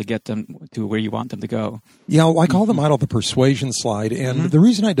desires to actually get them to where you want them to go. Yeah, I call the model the persuasion slide. And the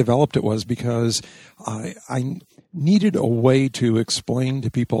reason I developed it was because I needed a way to explain to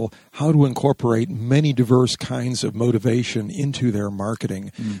people how to incorporate many diverse kinds of motivation into their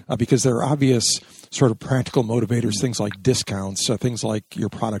marketing, because there are obvious sort of practical motivators, things like discounts, things like your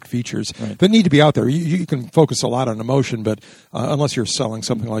product features that need to be out there. You can focus a lot on emotion, but unless you're selling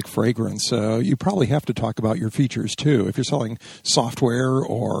something like fragrance, you probably have to talk about your features too. If you're selling software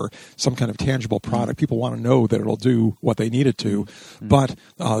or some kind of tangible product, people want to know that it'll do what they need it to. But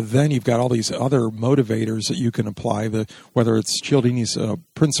then you've got all these other motivators that you can apply, whether it's Cialdini's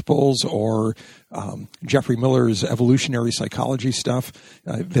principles or Jeffrey Miller's evolutionary psychology stuff.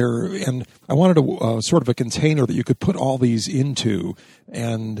 And I wanted sort of a container that you could put all these into,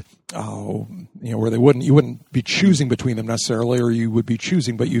 and where you wouldn't be choosing between them necessarily, or you would be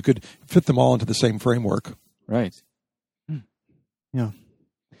choosing, but you could fit them all into the same framework. Right. Yeah.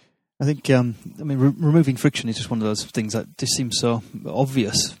 I think, removing friction is just one of those things that just seems so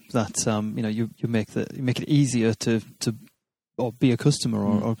obvious that, you make it easier to or be a customer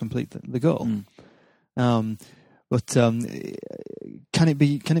or complete the goal. But can it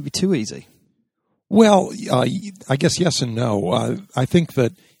be too easy? Well, I guess yes and no. I think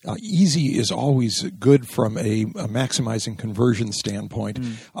that easy is always good from a maximizing conversion standpoint.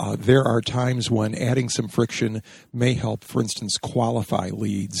 There are times when adding some friction may help, for instance, qualify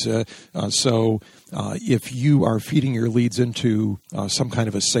leads. So if you are feeding your leads into some kind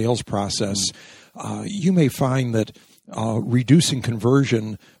of a sales process, you may find that reducing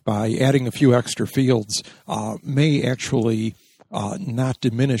conversion by adding a few extra fields may actually not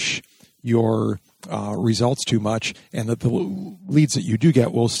diminish your results too much, and that the leads that you do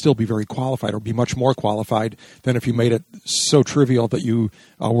get will still be very qualified or be much more qualified than if you made it so trivial that you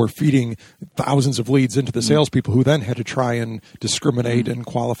were feeding thousands of leads into the salespeople who then had to try and discriminate and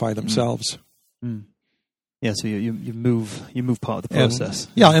qualify themselves. Yeah, so you move part of the process.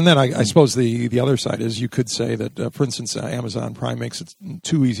 And then I suppose the other side is you could say that, for instance, Amazon Prime makes it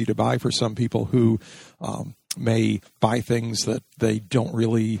too easy to buy for some people who may buy things that they don't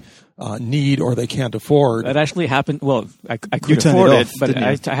really need or they can't afford. That actually happened. Well, I could afford it, but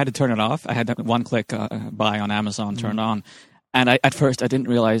I had to turn it off. I had that one-click buy on Amazon turned on, and at first I didn't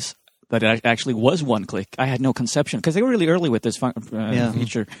realize that it actually was one-click. I had no conception because they were really early with this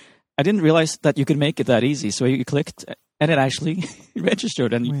feature. I didn't realize that you could make it that easy. So you clicked, and it actually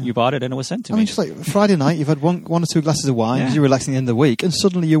registered, and you bought it, and it was sent to me. Just like Friday night, you've had one or two glasses of wine, you're relaxing at the end of the week, and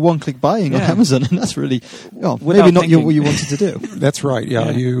suddenly you're one-click buying on Amazon, and that's really maybe not what you wanted to do. That's right.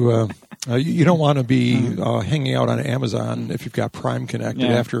 Yeah. You don't want to be hanging out on Amazon if you've got Prime connected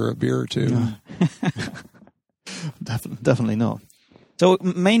after a beer or two. Definitely not. So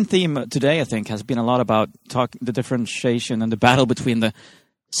main theme today, I think, has been a lot about the differentiation and the battle between the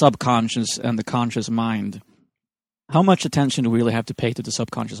subconscious and the conscious mind. How much attention do we really have to pay to the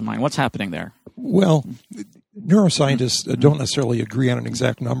subconscious mind? What's happening there? Well, neuroscientists don't necessarily agree on an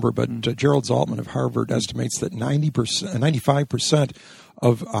exact number, but Gerald Zaltman of Harvard estimates that 95%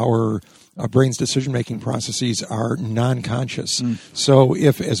 of our brain's decision-making processes are non-conscious. So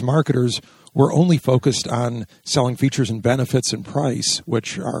if, as marketers, we're only focused on selling features and benefits and price,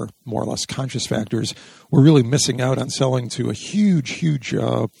 which are more or less conscious factors, we're really missing out on selling to a huge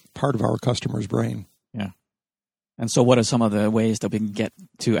part of our customer's brain. Yeah. And so what are some of the ways that we can get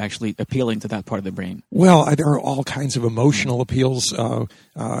to actually appealing to that part of the brain? Well, there are all kinds of emotional appeals.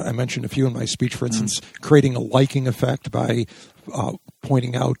 I mentioned a few in my speech, for instance, creating a liking effect by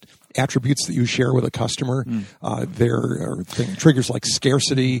pointing out attributes that you share with a customer. There are triggers like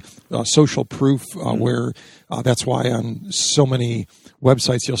scarcity, social proof, where that's why on so many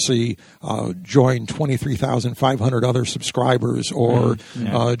websites you'll see join 23,500 other subscribers or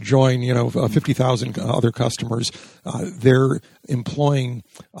join 50,000 other customers. They're employing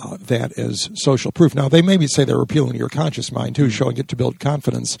that as social proof. Now, they maybe say they're appealing to your conscious mind too, showing it to build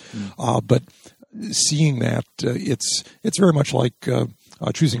confidence, but seeing that it's very much like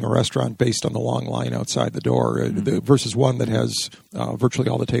choosing a restaurant based on the long line outside the door versus one that has virtually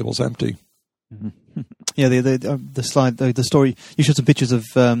all the tables empty. Yeah, the slide, the story. You showed some pictures of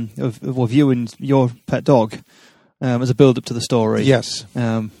you and your pet dog as a build-up to the story. Yes,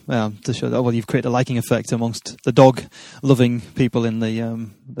 to show that you've created a liking effect amongst the dog-loving people in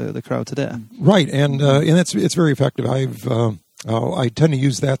the crowd today. Right, and it's very effective. I tend to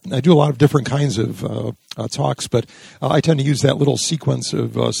use that. I do a lot of different kinds of talks, but I tend to use that little sequence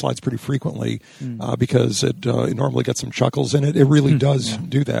of slides pretty frequently because it normally gets some chuckles, and it really does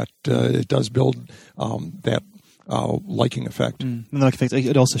do that. It does build that liking effect. And the liking effect,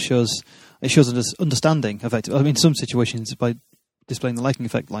 it also shows an understanding effect. I mean, in some situations, by displaying the liking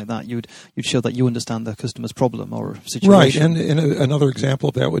effect like that, you'd show that you understand the customer's problem or situation. Right, and another example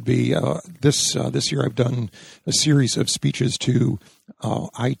of that would be this year I've done a series of speeches to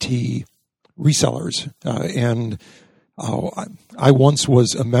IT resellers, and I once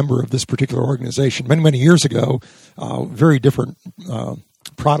was a member of this particular organization many years ago. Very different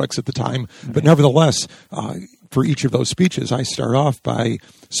products at the time, but nevertheless, for each of those speeches, I start off by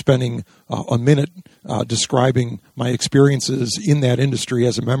spending a minute describing my experiences in that industry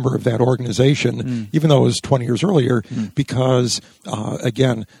as a member of that organization, even though it was 20 years earlier, because,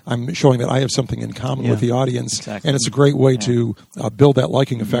 again, I'm showing that I have something in common with the audience, exactly. and it's a great way to build that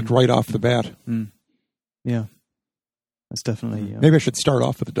liking effect right off the bat. Yeah. That's definitely... Maybe I should start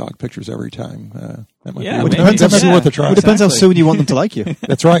off with the dog pictures every time. That might Yeah, be, maybe. that might be worth a try. Well, it depends how soon you want them to like you.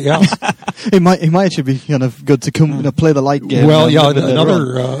 That's right, yeah. It might actually be kind of good to come play the like game. Well, yeah,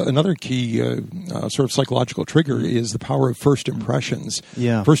 later on. another key sort of psychological trigger is the power of first impressions.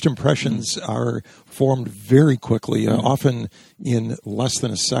 Yeah. First impressions are formed very quickly, often in less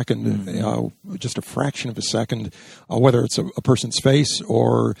than a second, just a fraction of a second, whether it's a person's face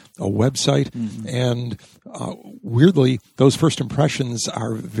or a website. And weirdly, those first impressions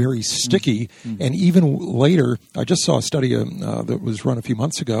are very sticky. And even later, I just saw a study that was run a few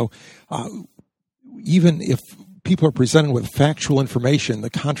months ago, even if people are presented with factual information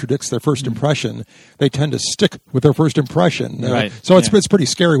that contradicts their first impression, they tend to stick with their first impression. Right. So it's pretty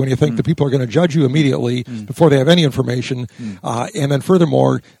scary when you think that people are going to judge you immediately before they have any information. And then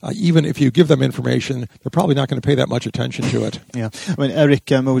furthermore, even if you give them information, they're probably not going to pay that much attention to it. Yeah. I mean, Eric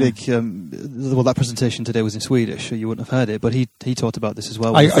Modig, well, that presentation today was in Swedish, so you wouldn't have heard it, but he talked about this as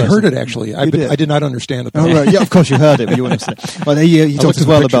well. I heard it, actually. I did not understand it. Oh, right. Yeah, of course you heard it, but you wouldn't have said it. Well, he talked as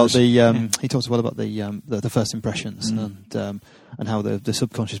well about the first impressions and how the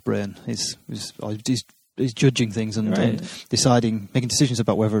subconscious brain is judging things and deciding, making decisions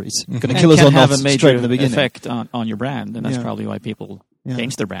about whether it's going to kill us or not have a major straight in the beginning. effect on your brand, and that's Yeah. probably why people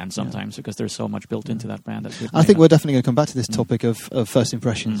change their brand sometimes, because there's so much built into that brand. I think we're definitely going to come back to this topic of first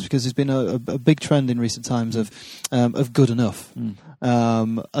impressions, because there's been a big trend in recent times of good enough,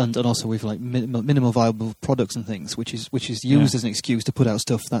 and also with like minimal viable products and things, which is used as an excuse to put out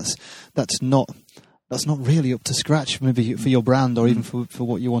stuff that's not really up to scratch, maybe for your brand or even for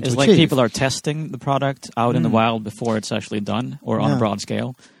what you want to achieve. It's like people are testing the product out in the wild before it's actually done or on a broad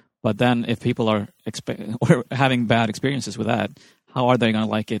scale. But then if people are or having bad experiences with that, how are they going to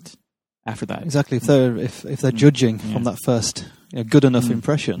like it after that? Exactly. If they're judging from that first good enough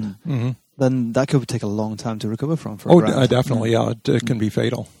impression, then that could take a long time to recover from. For a brand. Definitely. Yeah, it can be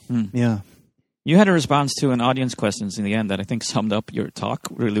fatal. Yeah. You had a response to an audience questions in the end that I think summed up your talk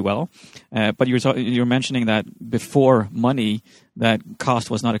really well. But you were mentioning that before money, that cost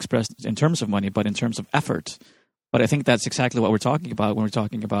was not expressed in terms of money, but in terms of effort. But I think that's exactly what we're talking about when we're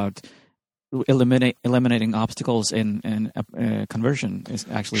talking about eliminating obstacles in conversion. Is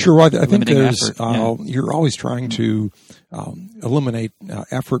actually sure. I think there's effort. You're always trying to eliminate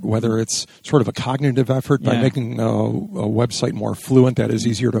effort, whether it's sort of a cognitive effort by making a website more fluent, that is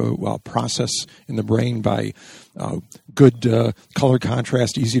easier to process in the brain by good color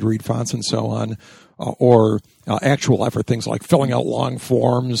contrast, easy to read fonts, and so on. Or actual effort, things like filling out long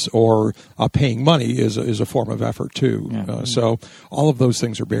forms or paying money is a form of effort too. So all of those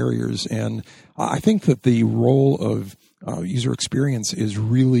things are barriers, and I think that the role of user experience is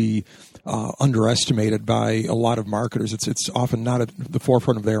really underestimated by a lot of marketers. It's often not at the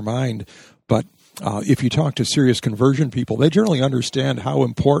forefront of their mind, but if you talk to serious conversion people, they generally understand how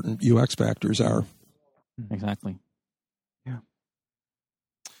important UX factors are. Exactly. Yeah.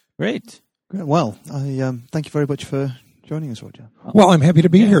 Great. Well, I thank you very much for joining us, Roger. Well, I'm happy to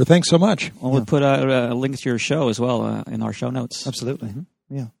be here. Thanks so much. Well, we'll put a link to your show as well in our show notes. Absolutely.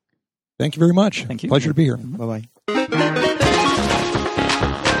 Yeah. Thank you very much. Thank you. Pleasure to be here. Bye-bye.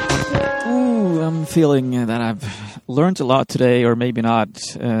 Ooh, I'm feeling that I've learned a lot today, or maybe not.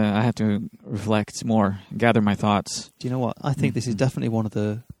 I have to reflect more, gather my thoughts. Do you know what? I think this is definitely one of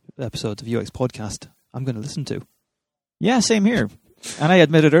the episodes of UX Podcast I'm going to listen to. Yeah, same here. And I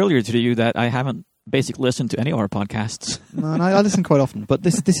admitted earlier to you that I haven't basically listened to any of our podcasts. No, and I listen quite often, but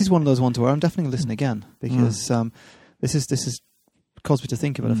this is one of those ones where I'm definitely going to listen again, because this is caused me to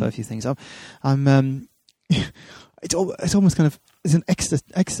think about a fair few things. I'm it's almost kind of an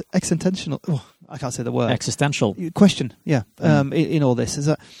existential. Oh, I can't say the word. Existential question. Yeah. In all this is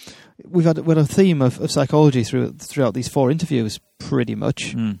that we've had a theme of psychology throughout these 4 interviews, pretty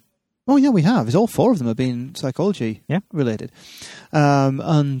much. Oh yeah, we have. It's all 4 of them have been psychology related,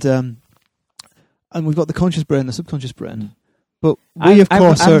 and we've got the conscious brain, the subconscious brain. But I'm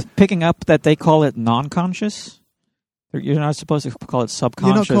picking up that they call it non-conscious. You're not supposed to call it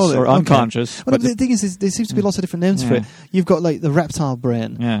subconscious or unconscious. Okay. Well, the thing is, there seems to be lots of different names for it. You've got like the reptile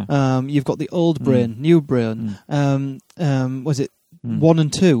brain. You've got the old brain, new brain. Was it 1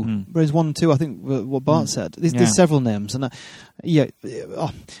 and 2. Brains 1 and 2, I think what Bart said. There's several names. And I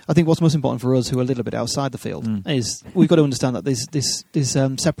think what's most important for us who are a little bit outside the field is we've got to understand that there's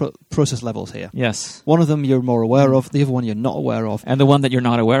separate process levels here. Yes. One of them you're more aware of, the other one you're not aware of. And the one that you're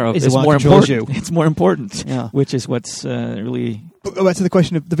not aware of is is the one more that controls important. you. It's more important, Yeah. which is what's really... But back to the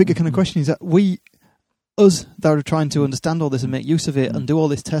question, the bigger kind of question is that us that are trying to understand all this and make use of it and do all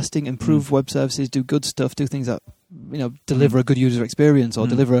this testing, improve web services, do good stuff, do things that deliver a good user experience or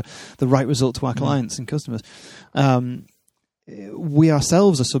deliver the right result to our clients and customers. We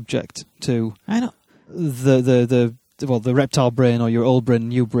ourselves are subject to the reptile brain or your old brain,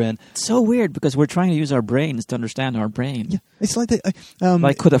 new brain. It's so weird because we're trying to use our brains to understand our brain. Yeah, it's like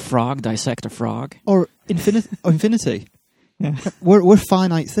like could a frog dissect a frog? Or infinity. Yeah. We're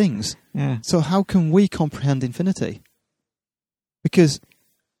finite things. Yeah. So how can we comprehend infinity? Because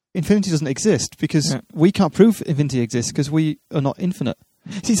infinity doesn't exist. Because we can't prove infinity exists because we are not infinite.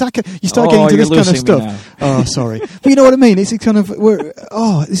 See, it's like you start getting into this kind of stuff. Oh, sorry, but you know what I mean. It's kind of I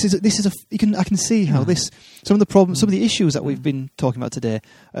can see how some of the problems, some of the issues that we've been talking about today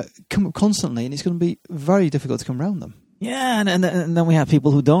come up constantly, and it's going to be very difficult to come around them. Yeah, and then we have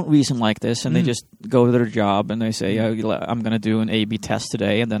people who don't reason like this, and they just go to their job and they say, I'm going to do an A/B test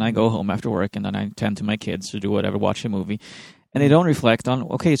today, and then I go home after work, and then I tend to my kids to do whatever, watch a movie. And they don't reflect on,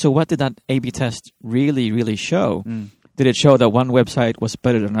 okay, so what did that A/B test really, really show? Did it show that one website was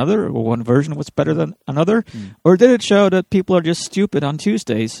better than another, or one version was better than another? Or did it show that people are just stupid on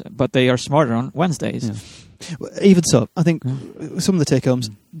Tuesdays, but they are smarter on Wednesdays? Yeah. Even so, I think some of the take-homes,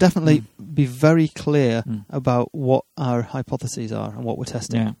 definitely be very clear about what our hypotheses are and what we're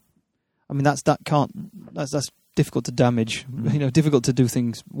testing. Yeah. I mean, that's difficult to damage. Difficult to do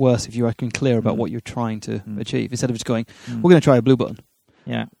things worse if you are clear about what you're trying to achieve, instead of just going, we're going to try a blue button.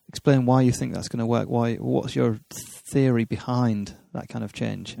 Yeah. Explain why you think that's going to work. What's your theory behind that kind of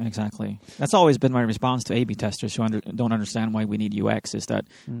change? Exactly. That's always been my response to A/B testers who don't understand why we need UX. Is that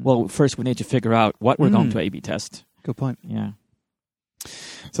well, first we need to figure out what we're going to A/B test. Good point. Yeah.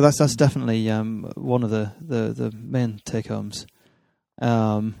 So that's definitely one of the main take homes.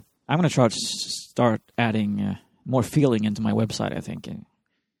 I'm going to start adding more feeling into my website. I think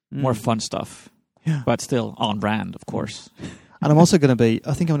more fun stuff. Yeah. But still on brand, of course. And I'm also going to be.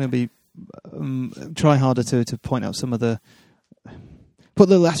 I think I'm going to be try harder to point out some of the put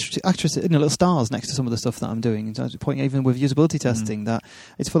little little stars next to some of the stuff that I'm doing. In terms of pointing, even with usability testing, that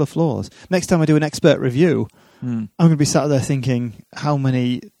it's full of flaws. Next time I do an expert review, I'm going to be sat there thinking how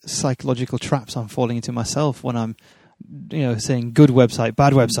many psychological traps I'm falling into myself when I'm, saying good website,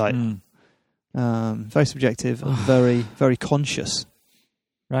 bad website. Very subjective, very, very conscious.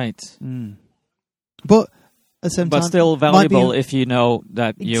 Right. But at the same time, still valuable if you know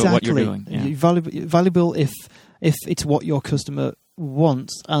that what you're doing. Yeah. Valuable if it's what your customer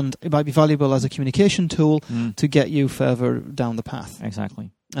wants, and it might be valuable as a communication tool to get you further down the path.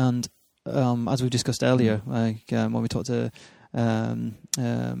 Exactly. And as we discussed earlier, like when we talked to Anna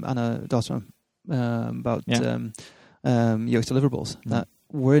Dossman about UX deliverables, that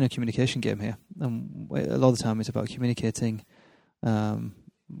we're in a communication game here, and a lot of the time it's about communicating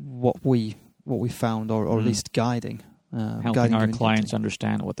what we found, or at least guiding helping our clients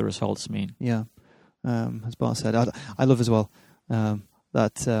understand what the results mean. Yeah, as Bart said, I love as well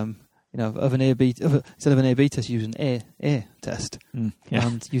that of an A/B instead of an A/B test, use an A test,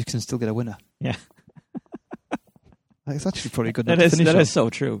 and you can still get a winner. Yeah, it's actually probably good. That is so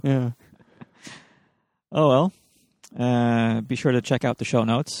true. Yeah. Oh well, be sure to check out the show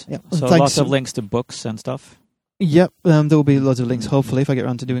notes. Yeah. So lots of links to books and stuff. Yep, there will be loads of links. Hopefully, if I get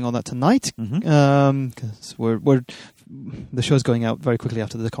around to doing all that tonight, because the show's going out very quickly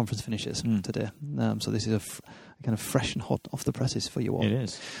after the conference finishes today. So this is a kind of fresh and hot off the presses for you all. It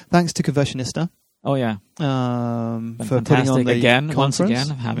is. Thanks to Conversionista. Oh yeah, for putting on the conference. Once again,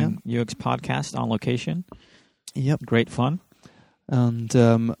 having UX podcast on location. Yep, great fun. And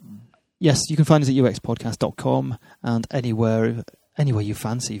yes, you can find us at uxpodcast.com and anywhere you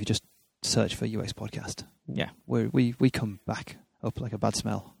fancy. If you just search for UX podcast. Yeah, we come back up like a bad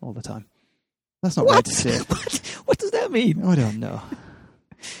smell all the time. That's not right to say. What does that mean? I don't know.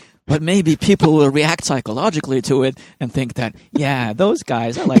 But maybe people will react psychologically to it and think that, those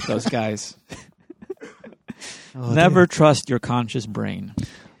guys, I like those guys. Never trust your conscious brain.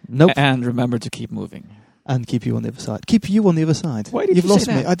 Nope. And remember to keep moving. And keep you on the other side. Keep you on the other side. Why did You've you lost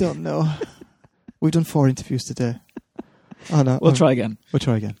say me. that? I don't know. We've done 4 interviews today. Oh no. We'll try again. We'll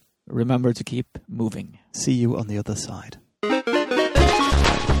try again. Remember to keep moving. See you on the other side.